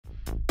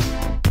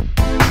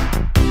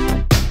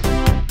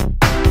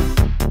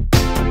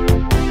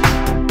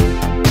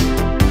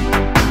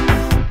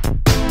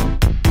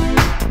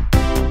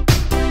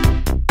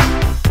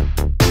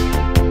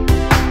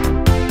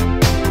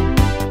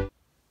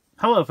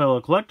Hello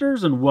fellow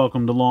collectors and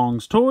welcome to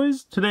Long's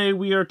Toys. Today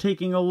we are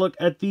taking a look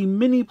at the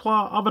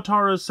Minipla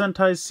Avataro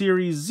Sentai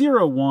Series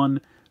 01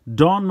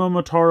 Don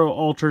Momotaro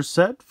Alter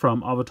set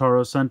from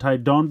Avataro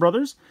Sentai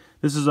DonBrothers.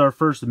 This is our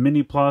first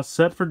Minipla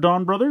set for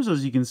DonBrothers.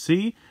 As you can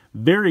see,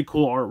 very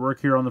cool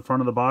artwork here on the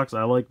front of the box.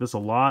 I like this a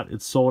lot.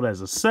 It's sold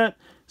as a set,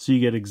 so you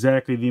get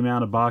exactly the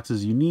amount of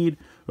boxes you need.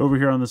 Over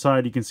here on the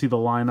side you can see the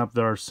lineup.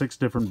 There are 6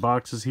 different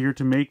boxes here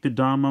to make the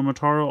Don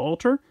Momotaro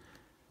Alter.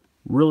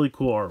 Really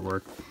cool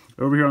artwork.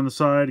 Over here on the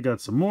side, got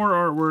some more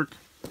artwork.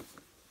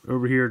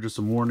 Over here, just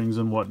some warnings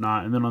and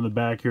whatnot. And then on the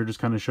back here, just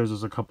kind of shows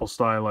us a couple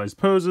stylized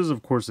poses.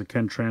 Of course, it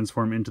can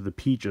transform into the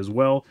Peach as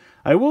well.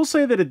 I will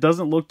say that it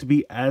doesn't look to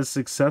be as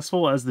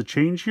successful as the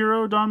Change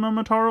Hero Don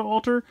Momotaro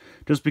Alter,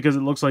 just because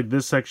it looks like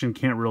this section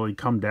can't really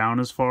come down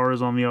as far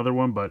as on the other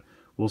one, but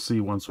we'll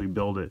see once we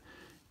build it.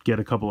 Get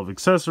a couple of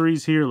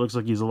accessories here. It looks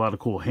like he has a lot of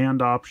cool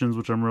hand options,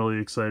 which I'm really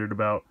excited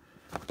about.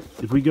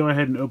 If we go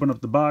ahead and open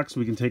up the box,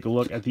 we can take a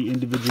look at the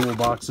individual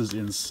boxes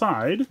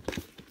inside.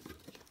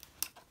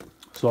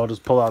 So I'll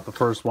just pull out the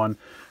first one.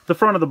 The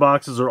front of the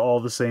boxes are all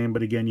the same,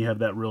 but again, you have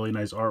that really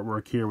nice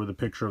artwork here with a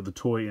picture of the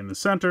toy in the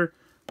center.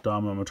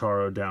 Don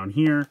Momotaro down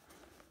here.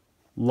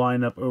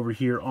 Line up over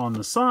here on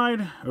the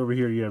side. Over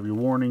here you have your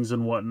warnings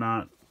and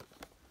whatnot.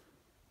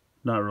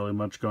 Not really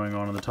much going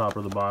on the top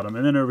or the bottom.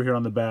 And then over here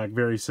on the back,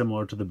 very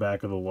similar to the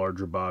back of the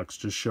larger box,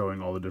 just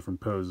showing all the different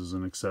poses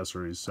and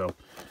accessories. So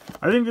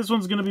I think this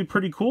one's going to be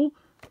pretty cool.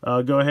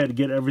 Go ahead and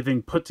get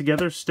everything put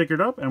together,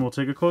 stickered up, and we'll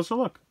take a closer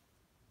look.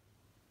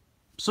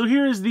 So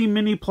here is the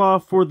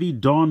Minipla for the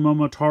Don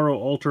Momotaro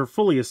Alter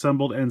fully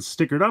assembled and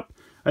stickered up.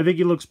 I think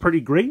he looks pretty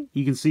great.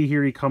 You can see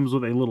here he comes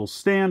with a little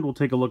stand. We'll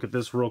take a look at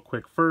this real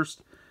quick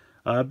first.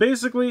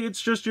 Basically, it's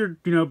just your,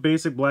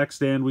 basic black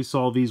stand. We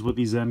saw these with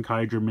the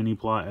Zenkaiger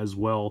Minipla as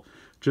well.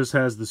 Just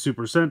has the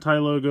Super Sentai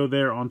logo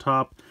there on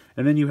top.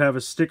 And then you have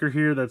a sticker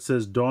here that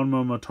says Don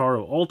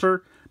Momotaro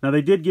Alter. Now,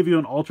 they did give you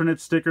an alternate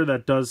sticker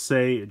that does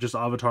say just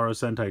Avataro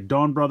Sentai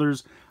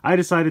DonBrothers. I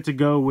decided to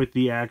go with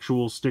the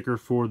actual sticker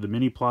for the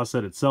Minipla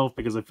set itself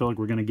because I feel like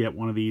we're going to get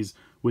one of these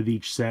with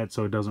each set,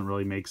 so it doesn't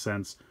really make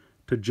sense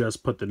to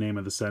just put the name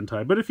of the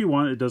Sentai. But if you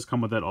want, it does come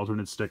with that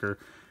alternate sticker.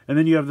 And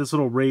then you have this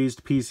little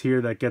raised piece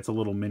here that gets a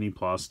little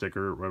Minipla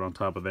sticker right on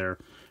top of there.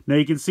 Now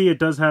you can see it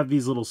does have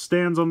these little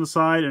stands on the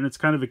side, and it's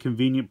kind of a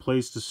convenient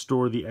place to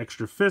store the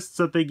extra fists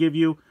that they give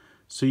you.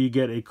 So you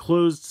get a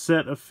closed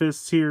set of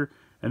fists here,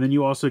 and then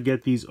you also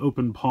get these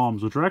open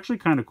palms, which are actually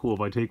kind of cool.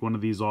 If I take one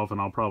of these off,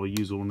 and I'll probably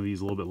use one of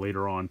these a little bit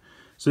later on.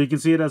 So you can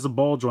see it has a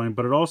ball joint,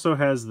 but it also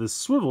has this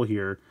swivel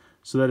here,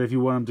 so that if you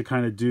want them to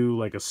kind of do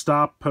like a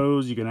stop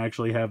pose, you can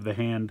actually have the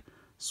hand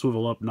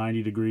swivel up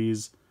 90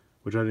 degrees,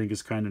 which I think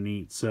is kind of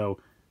neat. So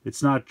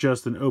it's not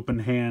just an open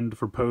hand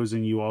for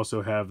posing, you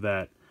also have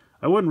that,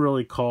 I wouldn't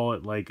really call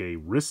it like a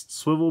wrist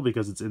swivel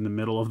because it's in the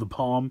middle of the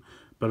palm,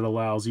 but it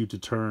allows you to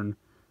turn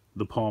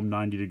the palm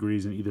 90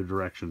 degrees in either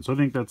direction. So I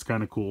think that's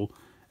kind of cool.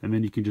 And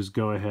then you can just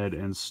go ahead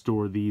and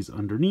store these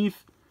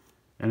underneath,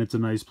 and it's a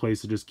nice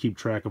place to just keep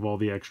track of all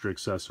the extra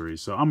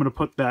accessories. So I'm going to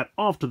put that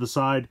off to the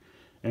side,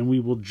 and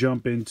we will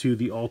jump into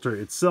the altar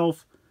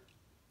itself.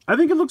 I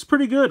think it looks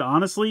pretty good,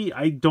 honestly.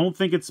 I don't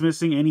think it's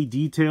missing any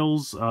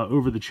details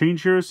over the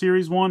Change Hero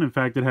Series 1. In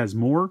fact, it has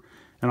more,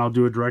 and I'll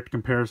do a direct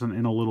comparison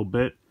in a little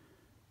bit.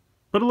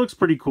 But it looks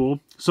pretty cool.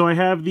 So I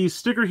have the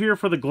sticker here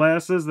for the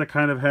glasses that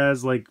kind of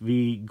has like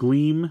the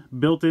gleam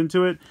built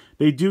into it.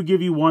 They do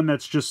give you one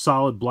that's just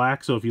solid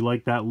black, so if you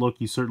like that look,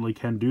 you certainly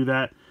can do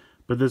that.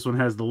 But this one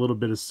has the little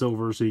bit of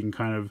silver, so you can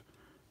kind of,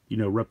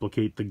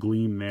 replicate the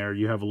gleam there.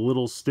 You have a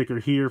little sticker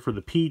here for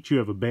the Peach. You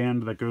have a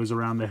band that goes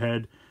around the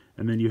head,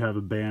 and then you have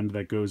a band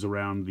that goes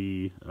around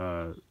the,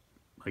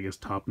 I guess,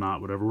 top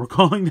knot, whatever we're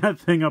calling that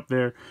thing up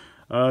there.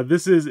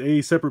 This is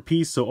a separate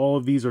piece, so all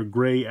of these are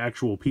gray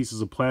actual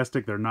pieces of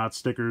plastic. They're not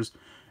stickers.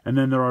 And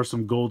then there are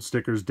some gold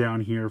stickers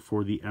down here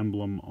for the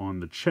emblem on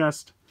the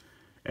chest.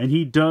 And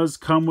he does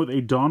come with a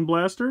Dawn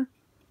Blaster.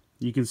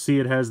 You can see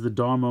it has the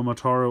Don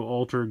Momotaro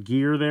Alter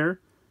gear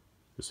there.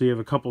 So you have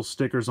a couple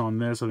stickers on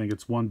this. I think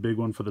it's one big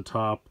one for the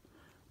top,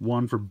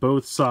 one for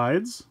both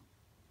sides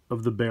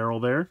of the barrel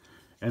there.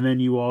 And then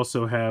you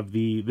also have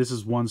this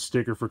is one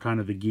sticker for kind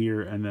of the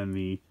gear, and then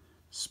the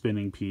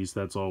spinning piece,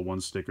 that's all one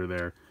sticker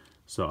there.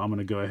 So I'm going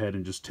to go ahead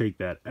and just take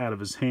that out of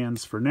his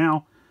hands for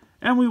now,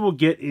 and we will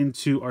get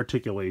into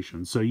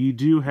articulation. So you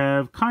do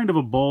have kind of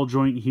a ball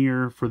joint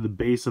here for the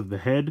base of the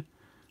head,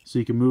 so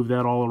you can move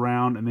that all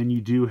around, and then you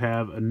do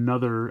have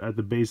another at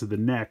the base of the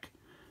neck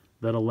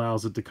that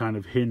allows it to kind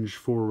of hinge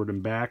forward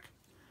and back.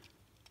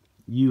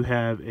 You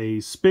have a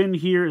spin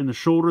here in the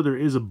shoulder. There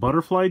is a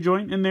butterfly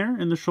joint in there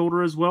in the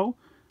shoulder as well.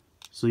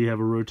 So you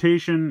have a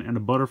rotation and a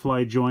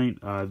butterfly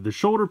joint. The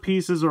shoulder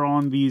pieces are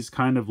on these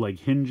kind of like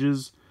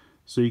hinges,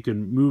 so you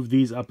can move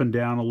these up and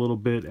down a little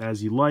bit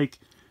as you like.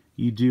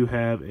 You do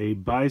have a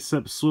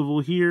bicep swivel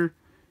here.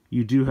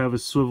 You do have a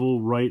swivel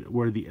right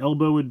where the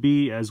elbow would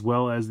be, as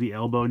well as the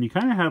elbow. And you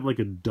kind of have like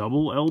a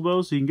double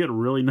elbow, so you can get a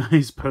really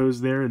nice pose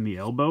there in the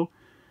elbow,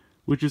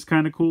 which is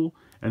kind of cool.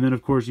 And then,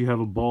 of course, you have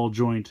a ball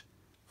joint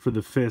for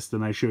the fist,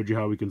 and I showed you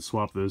how we can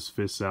swap those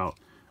fists out.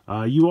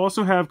 You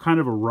also have kind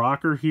of a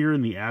rocker here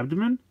in the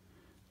abdomen,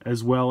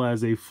 as well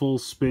as a full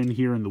spin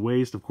here in the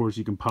waist. Of course,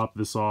 you can pop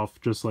this off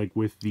just like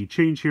with the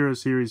Change Hero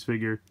series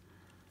figure.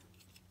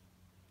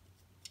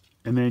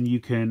 And then you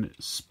can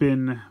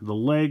spin the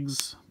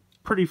legs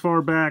pretty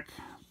far back,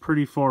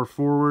 pretty far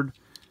forward,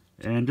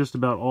 and just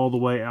about all the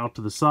way out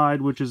to the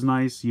side, which is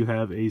nice. You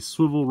have a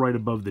swivel right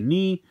above the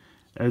knee,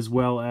 as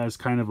well as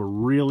kind of a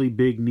really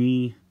big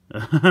knee.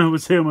 I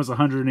would say almost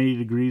 180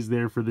 degrees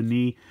there for the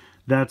knee.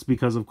 That's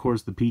because, of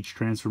course, the Peach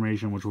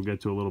transformation, which we'll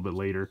get to a little bit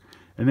later.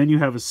 And then you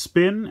have a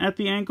spin at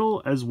the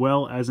ankle, as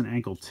well as an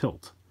ankle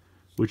tilt,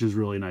 which is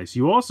really nice.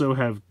 You also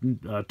have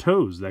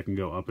toes that can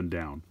go up and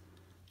down.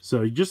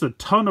 So just a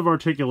ton of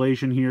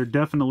articulation here,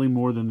 definitely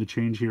more than the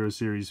Change Hero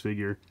series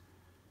figure.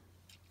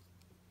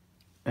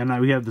 And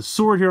now we have the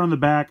sword here on the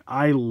back.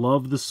 I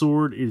love the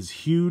sword. It is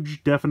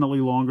huge, definitely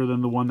longer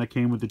than the one that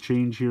came with the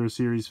Change Hero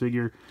series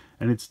figure,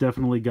 and it's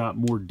definitely got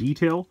more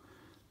detail.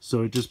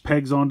 So it just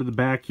pegs onto the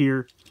back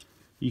here.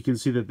 You can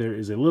see that there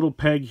is a little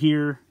peg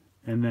here,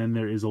 and then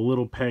there is a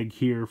little peg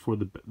here for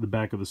the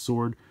back of the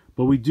sword.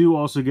 But we do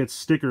also get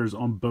stickers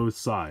on both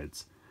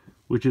sides,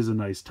 which is a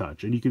nice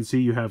touch. And you can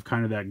see you have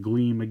kind of that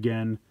gleam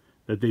again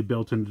that they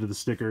built into the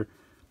sticker.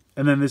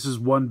 And then this is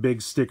one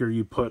big sticker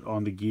you put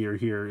on the gear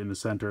here in the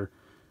center.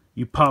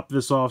 You pop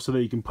this off so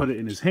that you can put it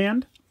in his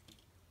hand.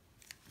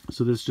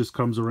 So this just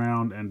comes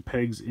around and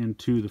pegs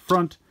into the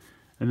front,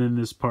 and then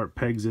this part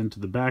pegs into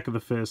the back of the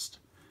fist,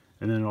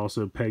 and then it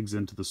also pegs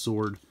into the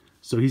sword.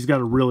 So he's got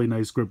a really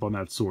nice grip on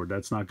that sword.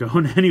 That's not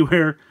going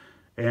anywhere,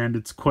 and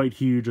it's quite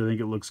huge. I think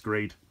it looks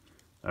great.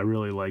 I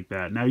really like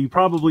that. Now, you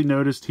probably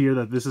noticed here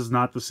that this is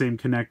not the same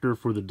connector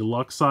for the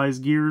deluxe size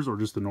gears or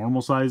just the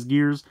normal size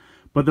gears,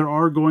 but there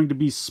are going to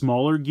be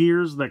smaller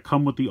gears that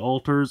come with the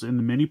alters in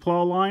the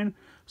Minipla line.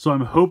 So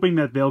I'm hoping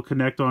that they'll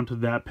connect onto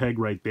that peg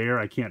right there.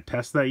 I can't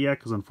test that yet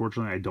because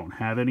unfortunately I don't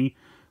have any,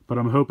 but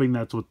I'm hoping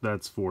that's what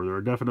that's for. There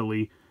are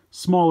definitely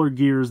smaller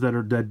gears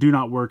that do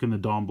not work in the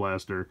Dawn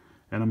Blaster,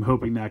 and I'm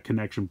hoping that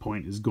connection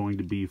point is going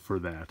to be for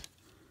that.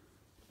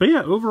 But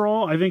yeah,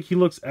 overall, I think he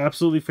looks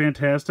absolutely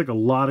fantastic. A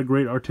lot of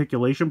great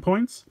articulation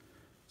points.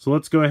 So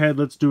let's go ahead,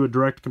 let's do a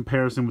direct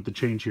comparison with the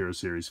Change Hero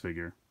series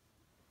figure.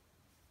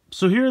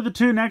 So here are the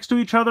two next to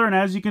each other, and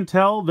as you can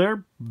tell,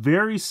 they're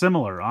very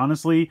similar.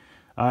 Honestly,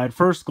 at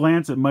first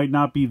glance, it might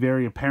not be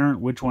very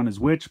apparent which one is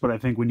which, but I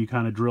think when you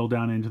kind of drill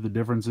down into the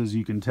differences,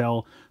 you can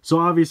tell. So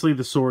obviously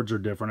the swords are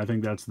different. I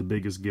think that's the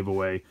biggest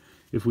giveaway.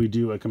 If we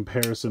do a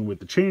comparison with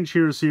the Change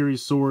Hero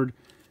series sword,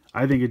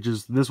 I think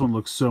this one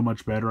looks so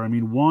much better. I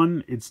mean,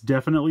 one, it's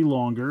definitely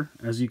longer,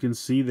 as you can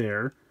see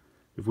there.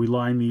 If we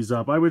line these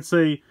up, I would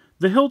say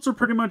the hilts are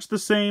pretty much the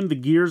same, the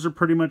gears are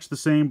pretty much the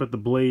same, but the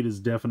blade is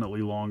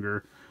definitely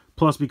longer.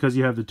 Plus, because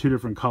you have the two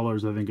different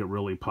colors, I think it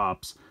really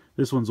pops.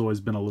 This one's always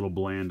been a little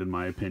bland, in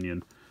my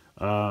opinion.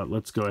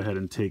 Let's go ahead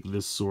and take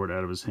this sword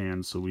out of his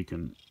hand so we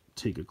can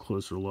take a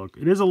closer look.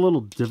 It is a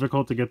little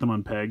difficult to get them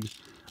unpegged.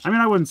 I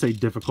mean, I wouldn't say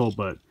difficult,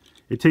 but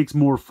it takes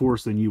more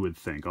force than you would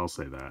think, I'll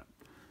say that.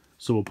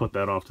 So we'll put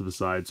that off to the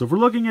side. So if we're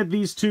looking at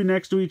these two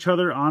next to each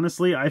other,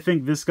 honestly, I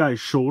think this guy's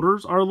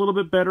shoulders are a little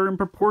bit better in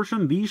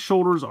proportion. These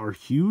shoulders are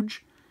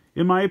huge,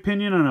 in my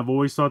opinion, and I've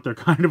always thought they're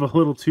kind of a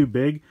little too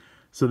big.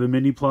 So the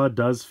Minipla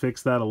does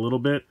fix that a little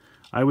bit.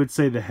 I would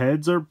say the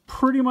heads are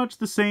pretty much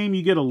the same.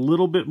 You get a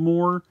little bit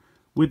more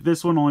with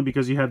this one only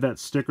because you have that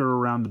sticker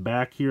around the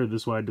back here.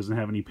 This one doesn't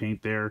have any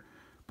paint there.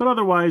 But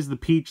otherwise, the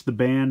Peach, the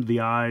band, the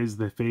eyes,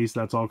 the face,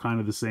 that's all kind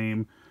of the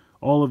same.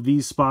 All of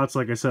these spots,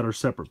 like I said, are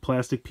separate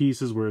plastic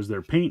pieces, whereas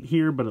they're paint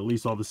here, but at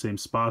least all the same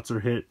spots are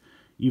hit,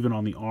 even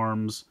on the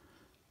arms.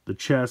 The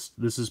chest,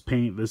 this is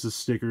paint, this is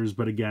stickers,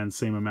 but again,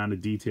 same amount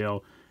of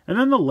detail. And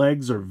then the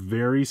legs are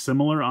very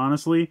similar,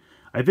 honestly.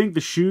 I think the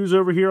shoes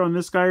over here on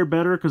this guy are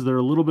better because they're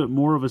a little bit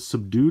more of a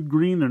subdued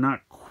green. They're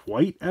not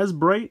quite as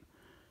bright.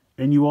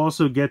 And you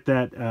also get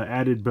that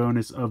added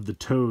bonus of the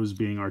toes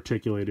being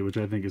articulated, which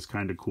I think is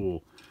kind of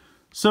cool.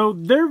 So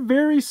they're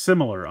very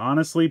similar,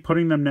 honestly.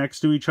 Putting them next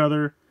to each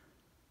other,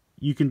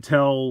 you can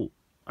tell,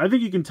 I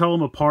think you can tell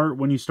them apart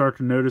when you start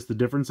to notice the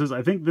differences.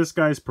 I think this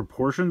guy's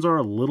proportions are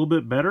a little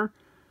bit better.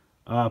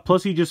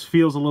 Plus he just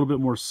feels a little bit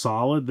more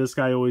solid. This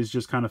guy always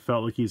just kind of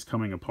felt like he's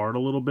coming apart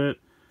a little bit.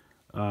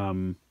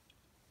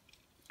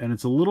 And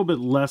it's a little bit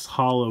less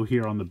hollow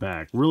here on the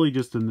back. Really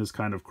just in this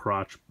kind of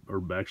crotch, or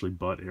actually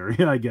butt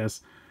area, I guess.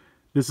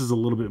 This is a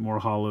little bit more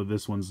hollow.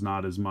 This one's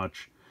not as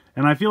much.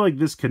 And I feel like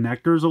this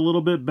connector is a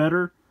little bit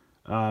better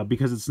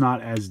because it's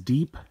not as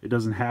deep. It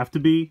doesn't have to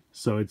be.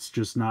 So it's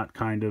just not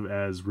kind of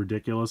as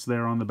ridiculous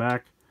there on the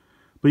back.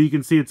 But you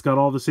can see it's got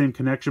all the same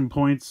connection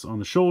points on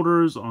the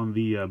shoulders, on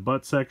the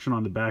butt section,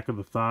 on the back of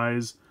the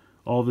thighs.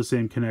 All the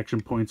same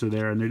connection points are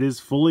there. And it is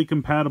fully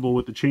compatible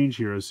with the Change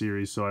Hero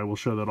series. So I will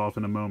show that off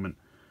in a moment.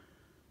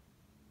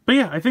 But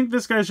yeah, I think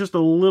this guy's just a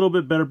little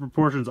bit better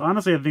proportions.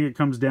 Honestly, I think it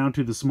comes down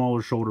to the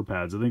smaller shoulder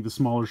pads. I think the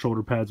smaller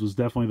shoulder pads was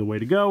definitely the way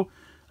to go.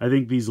 I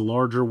think these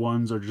larger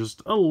ones are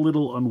just a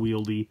little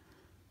unwieldy.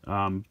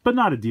 But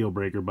not a deal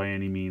breaker by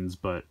any means.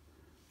 But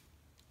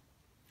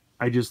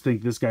I just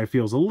think this guy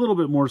feels a little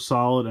bit more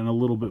solid and a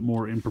little bit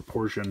more in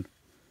proportion.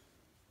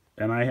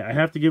 And I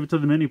have to give it to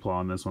the Minipla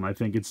on this one. I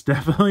think it's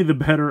definitely the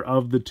better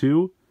of the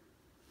two.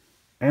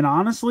 And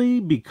honestly,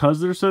 because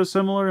they're so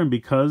similar and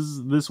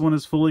because this one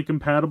is fully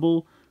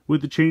compatible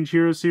with the Change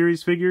Hero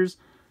series figures,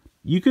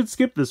 you could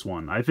skip this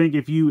one. I think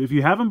if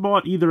you haven't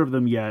bought either of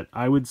them yet,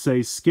 I would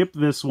say skip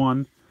this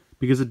one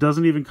because it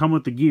doesn't even come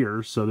with the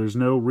gear, so there's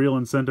no real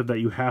incentive that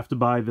you have to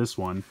buy this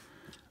one.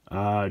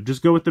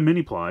 Just go with the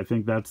Minipla. I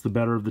think that's the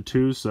better of the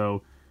two.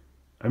 So,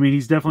 I mean,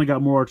 he's definitely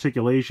got more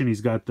articulation.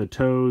 He's got the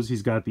toes.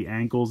 He's got the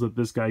ankles that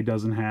this guy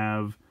doesn't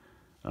have.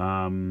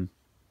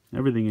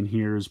 Everything in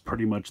here is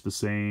pretty much the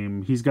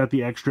same. He's got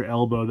the extra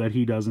elbow that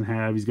he doesn't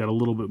have. He's got a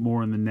little bit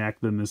more in the neck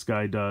than this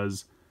guy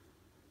does.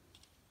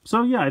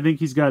 So, yeah, I think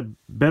he's got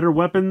better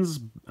weapons,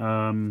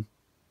 better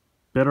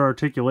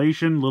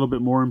articulation, a little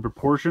bit more in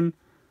proportion.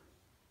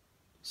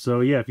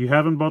 So, yeah, if you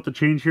haven't bought the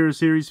Change Hero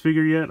series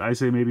figure yet, I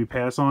say maybe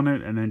pass on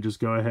it and then just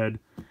go ahead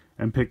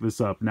and pick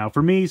this up. Now,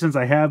 for me, since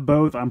I have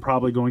both, I'm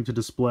probably going to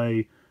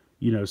display,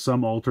 you know,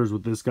 some alters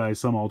with this guy,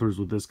 some alters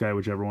with this guy,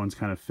 whichever ones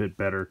kind of fit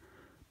better.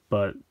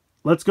 But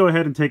let's go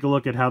ahead and take a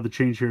look at how the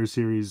Change Hero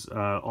series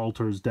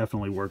alters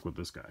definitely work with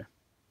this guy.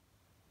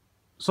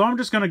 So I'm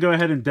just going to go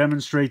ahead and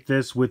demonstrate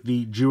this with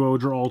the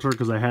Zyuohger alter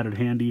because I had it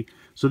handy.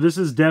 So this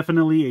is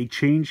definitely a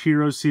Change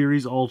Hero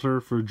series alter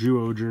for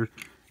Zyuohger.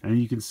 And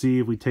you can see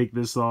if we take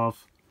this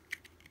off,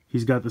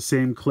 he's got the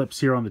same clips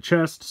here on the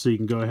chest. So you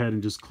can go ahead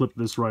and just clip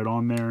this right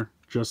on there,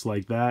 just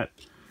like that.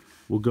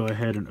 We'll go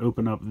ahead and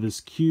open up this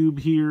cube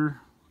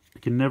here. I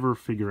can never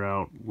figure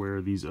out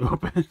where these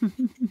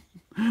open.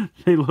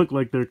 They look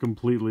like they're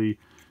completely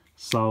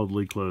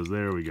solidly closed.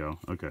 There we go.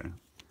 Okay.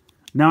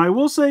 Now, I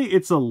will say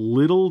it's a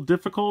little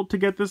difficult to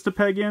get this to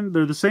peg in.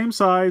 They're the same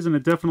size, and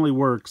it definitely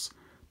works,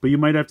 but you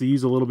might have to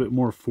use a little bit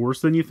more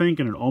force than you think,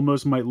 and it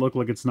almost might look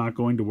like it's not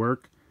going to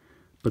work,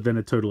 but then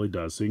it totally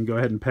does. So you can go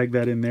ahead and peg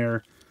that in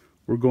there.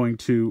 We're going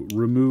to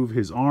remove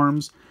his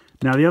arms.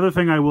 Now, the other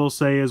thing I will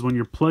say is when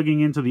you're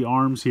plugging into the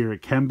arms here,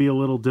 it can be a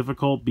little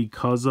difficult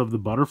because of the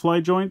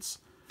butterfly joints.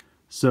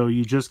 So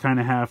you just kind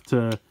of have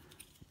to,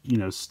 you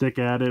know, stick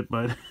at it,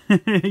 but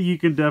you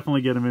can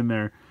definitely get them in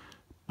there.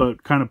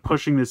 But kind of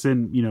pushing this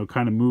in, you know,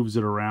 kind of moves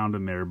it around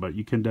in there, but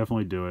you can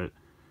definitely do it.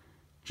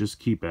 Just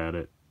keep at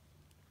it.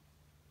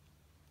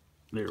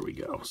 There we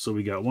go. So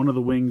we got one of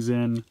the wings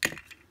in,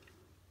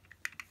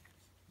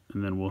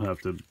 and then we'll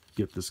have to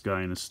get this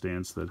guy in a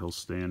stance that he'll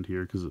stand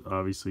here, because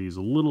obviously he's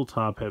a little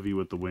top heavy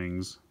with the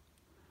wings,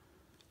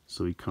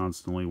 so he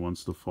constantly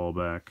wants to fall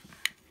back.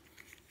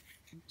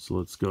 So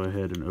let's go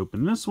ahead and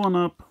open this one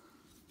up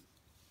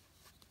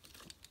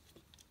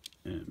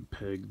and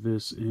peg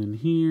this in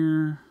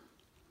here.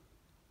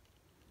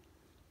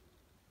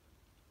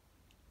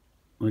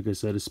 Like I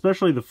said,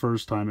 especially the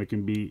first time, it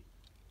can be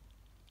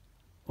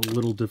a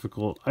little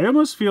difficult. I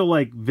almost feel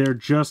like they're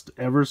just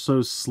ever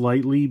so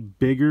slightly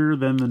bigger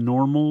than the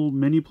normal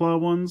Minipla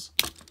ones.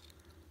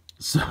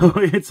 So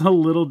it's a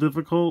little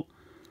difficult.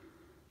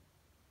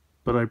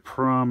 But I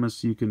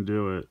promise you can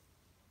do it.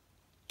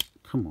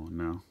 Come on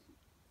now.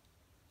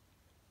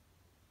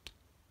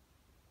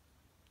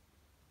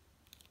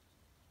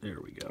 There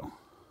we go.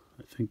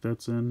 I think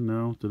that's in.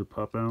 No? Did it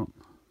pop out?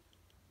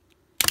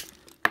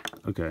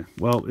 Okay,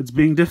 well, it's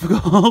being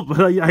difficult,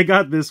 but I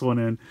got this one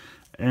in,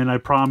 and I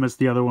promise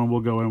the other one will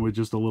go in with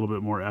just a little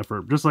bit more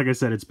effort. Just like I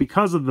said, it's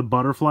because of the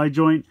butterfly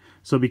joint,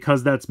 so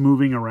because that's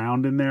moving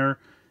around in there,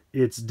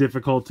 it's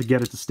difficult to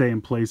get it to stay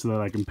in place so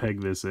that I can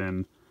peg this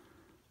in.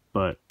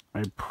 But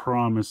I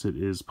promise it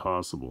is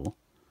possible.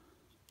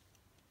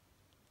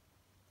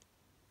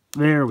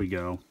 There we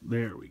go.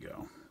 There we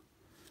go.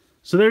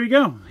 So there you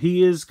go.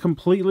 He is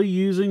completely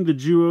using the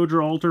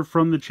Zyuohger alter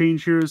from the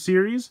Change Hero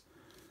series.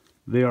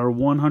 They are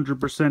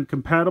 100%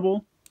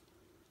 compatible.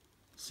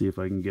 See if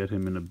I can get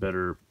him in a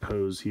better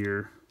pose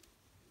here.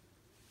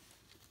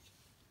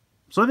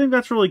 So I think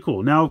that's really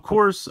cool. Now, of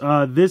course,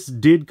 this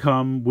did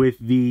come with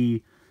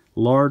the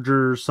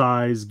larger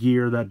size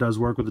gear that does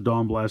work with the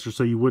Dawn Blaster,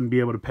 so you wouldn't be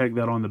able to peg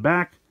that on the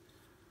back.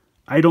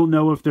 I don't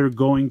know if they're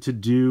going to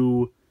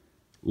do,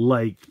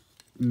 like,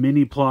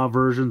 Minipla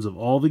versions of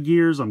all the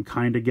gears. I'm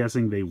kind of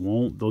guessing they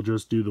won't. They'll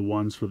just do the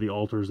ones for the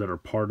alters that are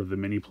part of the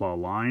Minipla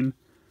line.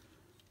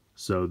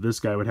 So this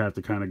guy would have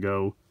to kind of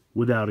go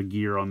without a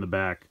gear on the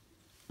back,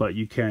 but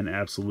you can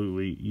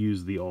absolutely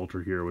use the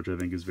alter here, which I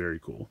think is very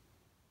cool.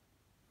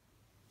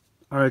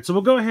 Alright, so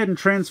we'll go ahead and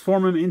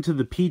transform him into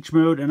the Peach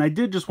mode, and I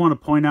did just want to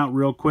point out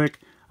real quick,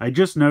 I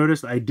just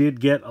noticed I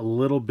did get a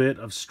little bit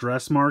of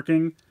stress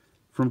marking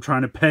from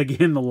trying to peg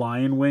in the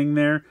lion wing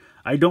there.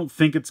 I don't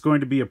think it's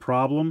going to be a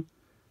problem,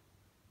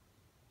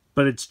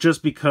 but it's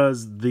just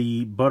because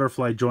the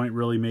butterfly joint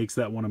really makes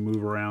that want to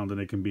move around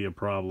and it can be a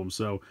problem.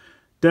 So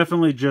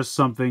definitely just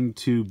something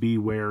to be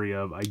wary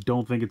of. I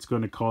don't think it's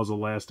going to cause a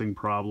lasting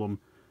problem,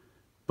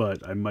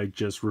 but I might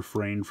just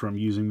refrain from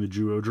using the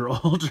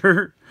Zyuohger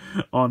alter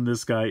on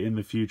this guy in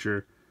the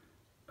future,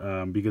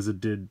 because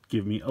it did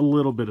give me a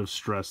little bit of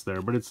stress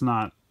there, but it's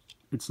not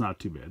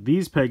too bad.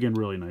 These peg in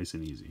really nice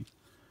and easy.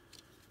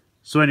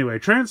 So anyway,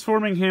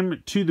 transforming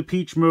him to the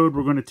peach mode,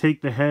 we're going to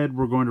take the head,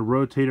 we're going to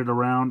rotate it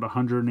around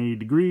 180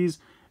 degrees,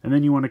 and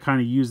then you want to kind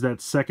of use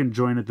that second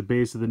joint at the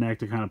base of the neck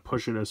to kind of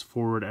push it as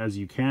forward as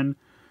you can.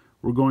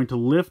 We're going to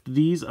lift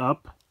these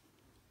up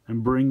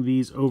and bring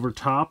these over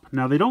top.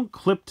 Now, they don't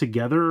clip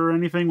together or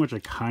anything, which I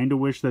kind of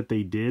wish that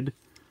they did,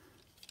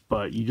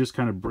 but you just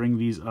kind of bring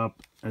these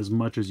up as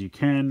much as you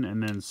can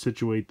and then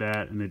situate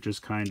that, and it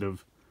just kind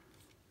of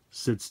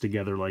sits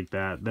together like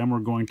that. Then we're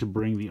going to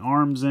bring the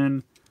arms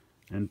in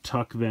and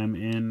tuck them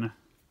in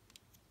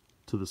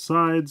to the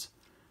sides.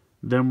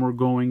 Then we're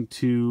going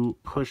to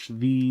push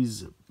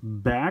these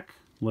back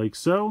like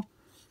so,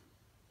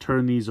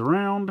 turn these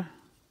around,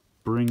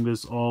 bring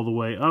this all the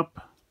way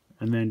up,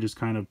 and then just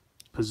kind of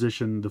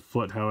position the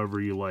foot however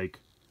you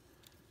like.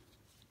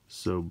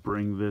 So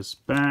bring this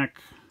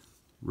back,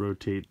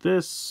 rotate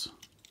this,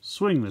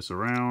 swing this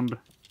around,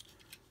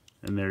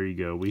 and there you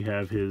go. We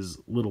have his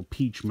little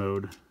peach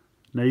mode.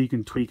 Now you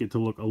can tweak it to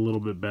look a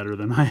little bit better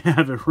than I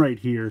have it right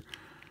here.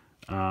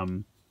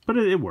 But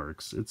it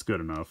works. It's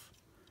good enough.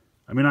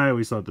 I mean, I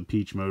always thought the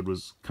peach mode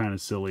was kind of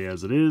silly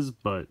as it is,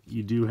 but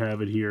you do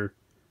have it here.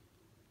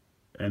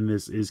 And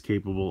this is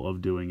capable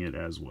of doing it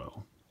as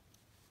well.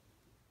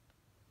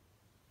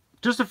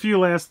 Just a few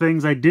last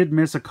things. I did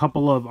miss a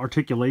couple of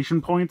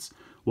articulation points.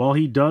 While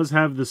he does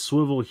have the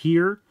swivel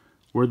here,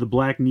 where the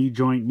black knee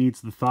joint meets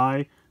the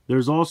thigh,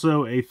 there's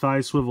also a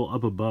thigh swivel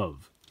up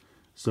above.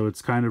 So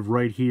it's kind of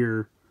right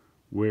here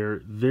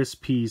where this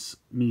piece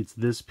meets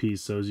this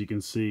piece. So as you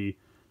can see,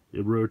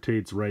 it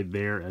rotates right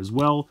there as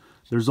well.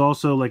 There's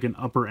also like an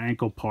upper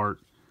ankle part,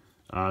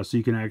 so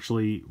you can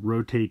actually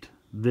rotate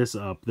this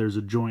up. There's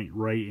a joint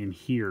right in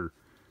here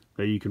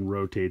that you can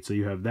rotate. So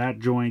you have that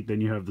joint, then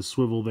you have the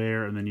swivel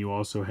there, and then you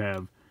also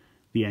have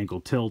the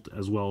ankle tilt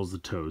as well as the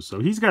toes. So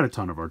he's got a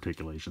ton of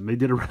articulation. They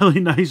did a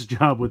really nice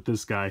job with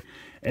this guy.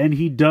 And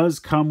he does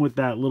come with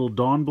that little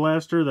Dawn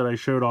Blaster that I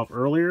showed off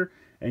earlier.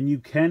 And you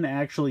can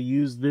actually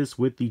use this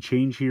with the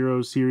Change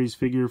Hero series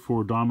figure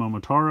for Don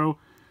Momotaro.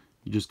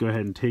 You just go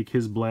ahead and take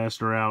his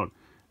blaster out,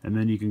 and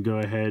then you can go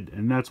ahead,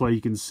 and that's why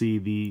you can see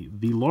the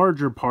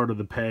larger part of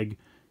the peg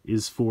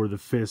is for the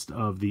fist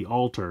of the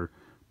altar,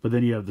 but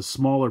then you have the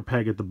smaller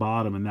peg at the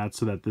bottom, and that's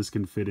so that this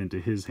can fit into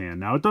his hand.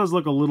 Now, it does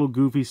look a little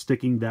goofy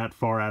sticking that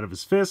far out of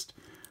his fist,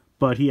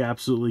 but he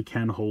absolutely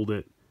can hold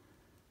it.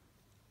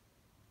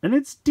 And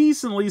it's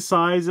decently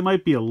sized. It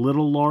might be a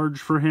little large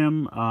for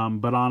him,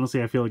 but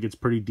honestly, I feel like it's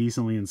pretty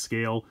decently in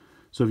scale.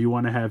 So if you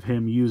want to have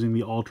him using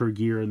the altar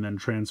gear and then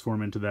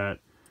transform into that,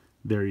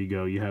 there you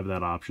go. You have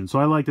that option. So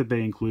I like that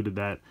they included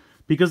that.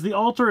 Because the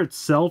altar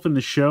itself in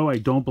the show, I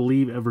don't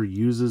believe ever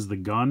uses the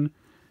gun.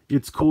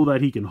 It's cool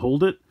that he can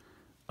hold it,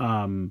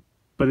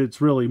 but it's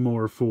really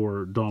more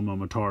for Don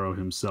Momotaro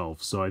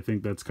himself. So I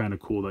think that's kind of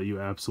cool that you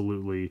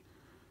absolutely...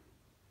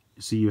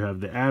 See, you have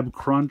the ab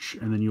crunch,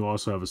 and then you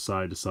also have a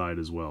side-to-side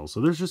as well.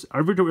 So there's just,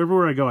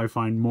 everywhere I go, I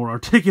find more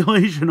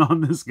articulation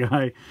on this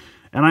guy.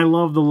 And I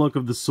love the look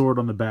of the sword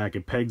on the back.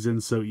 It pegs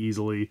in so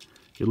easily.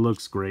 It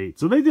looks great.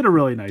 So they did a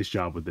really nice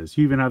job with this.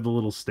 You even have the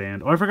little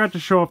stand. Oh, I forgot to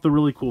show off the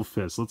really cool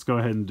fist. Let's go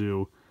ahead and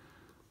do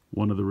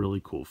one of the really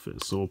cool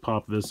fists. So we'll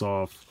pop this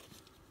off.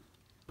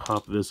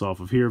 Pop this off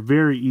of here.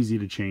 Very easy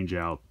to change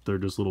out. They're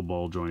just little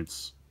ball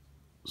joints.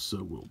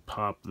 So we'll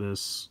pop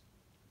this.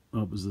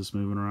 Oh, is this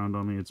moving around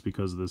on me? It's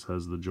because this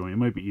has the joint. It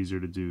might be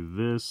easier to do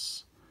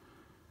this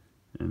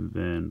and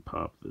then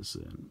pop this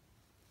in.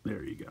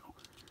 There you go.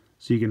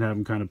 So you can have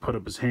him kind of put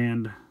up his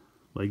hand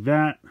like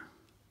that,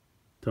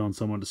 telling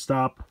someone to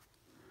stop.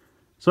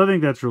 So I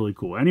think that's really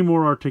cool. Any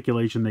more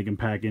articulation they can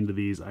pack into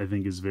these, I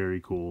think, is very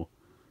cool.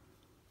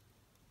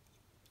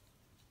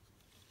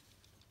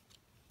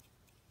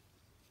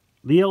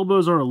 The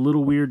elbows are a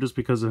little weird just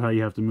because of how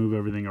you have to move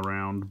everything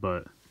around,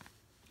 but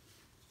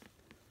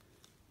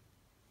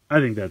I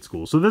think that's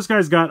cool. So this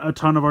guy's got a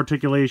ton of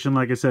articulation.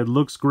 Like I said,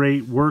 looks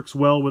great. Works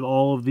well with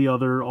all of the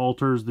other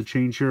altars, the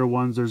Change Hero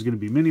ones. There's going to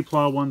be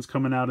Minipla ones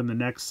coming out in the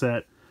next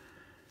set.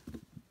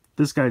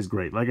 This guy's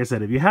great. Like I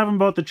said, if you haven't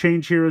bought the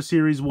Change Hero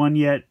Series 1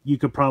 yet, you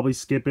could probably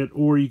skip it,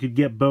 or you could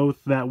get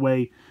both. That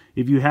way,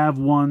 if you have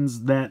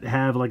ones that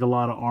have like a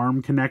lot of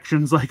arm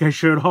connections, like I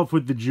showed off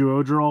with the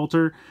Juodra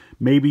altar,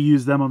 maybe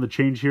use them on the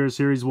Change Hero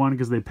Series 1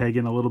 because they peg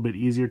in a little bit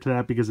easier to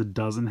that because it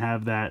doesn't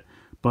have that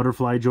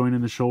butterfly joint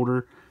in the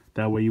shoulder.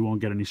 That way you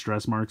won't get any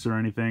stress marks or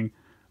anything.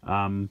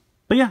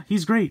 But yeah,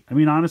 he's great. I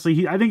mean,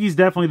 honestly, I think he's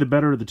definitely the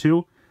better of the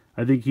two.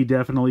 I think he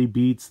definitely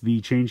beats the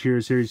Change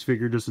Hero Series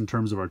figure just in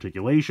terms of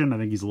articulation. I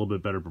think he's a little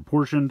bit better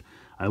proportioned.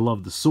 I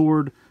love the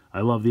sword.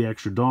 I love the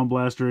extra Dawn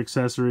Blaster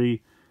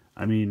accessory.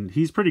 I mean,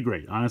 he's pretty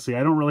great. Honestly,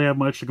 I don't really have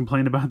much to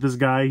complain about this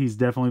guy. He's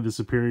definitely the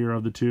superior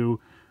of the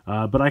two.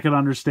 But I can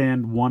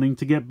understand wanting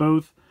to get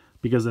both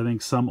because I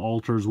think some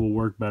altars will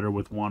work better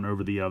with one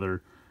over the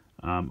other.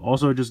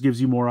 Also, it just gives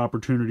you more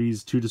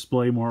opportunities to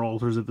display more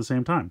altars at the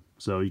same time.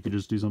 So you could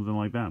just do something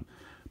like that.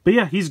 But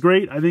yeah, he's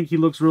great. I think he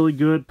looks really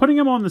good. Putting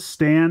him on the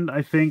stand,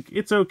 I think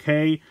it's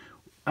okay.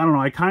 I don't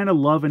know. I kind of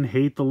love and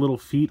hate the little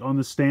feet on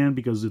the stand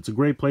because it's a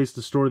great place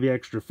to store the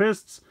extra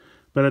fists.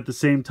 But at the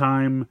same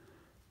time,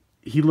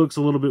 he looks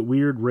a little bit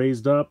weird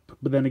raised up,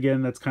 but then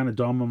again, that's kind of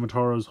Don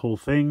Momotaro's whole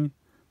thing,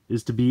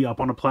 is to be up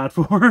on a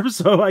platform,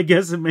 so I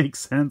guess it makes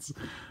sense.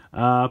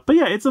 But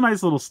yeah, it's a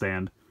nice little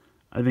stand.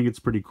 I think it's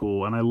pretty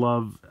cool, and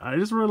I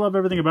just really love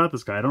everything about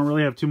this guy. I don't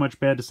really have too much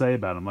bad to say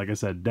about him. Like I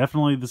said,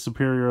 definitely the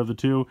superior of the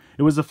two.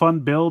 It was a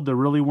fun build. There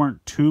really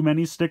weren't too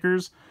many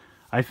stickers.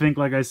 I think,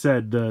 like I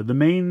said, the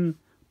main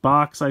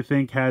box, I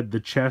think, had the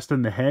chest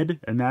and the head,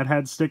 and that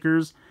had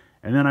stickers.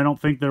 And then I don't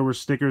think there were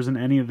stickers in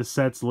any of the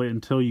sets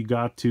until you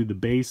got to the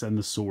base and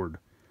the sword,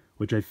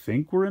 which I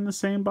think were in the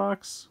same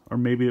box. Or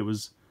maybe it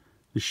was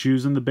the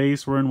shoes and the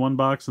base were in one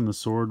box and the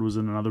sword was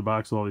in another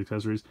box with all the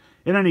accessories.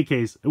 In any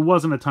case, it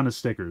wasn't a ton of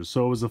stickers,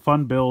 so it was a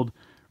fun build,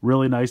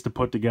 really nice to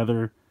put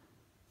together.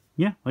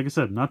 Yeah, like I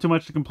said, not too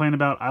much to complain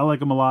about. I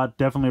like them a lot.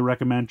 Definitely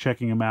recommend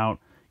checking them out.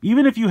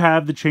 Even if you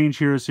have the Change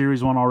Hero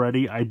Series 1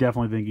 already, I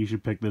definitely think you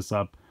should pick this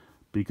up.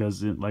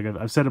 Because, like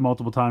I've said it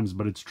multiple times,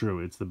 but it's true.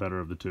 It's the better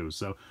of the two.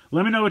 So,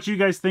 let me know what you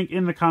guys think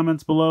in the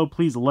comments below.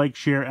 Please like,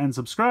 share, and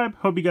subscribe.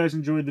 Hope you guys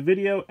enjoyed the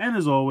video. And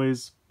as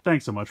always,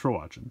 thanks so much for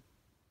watching.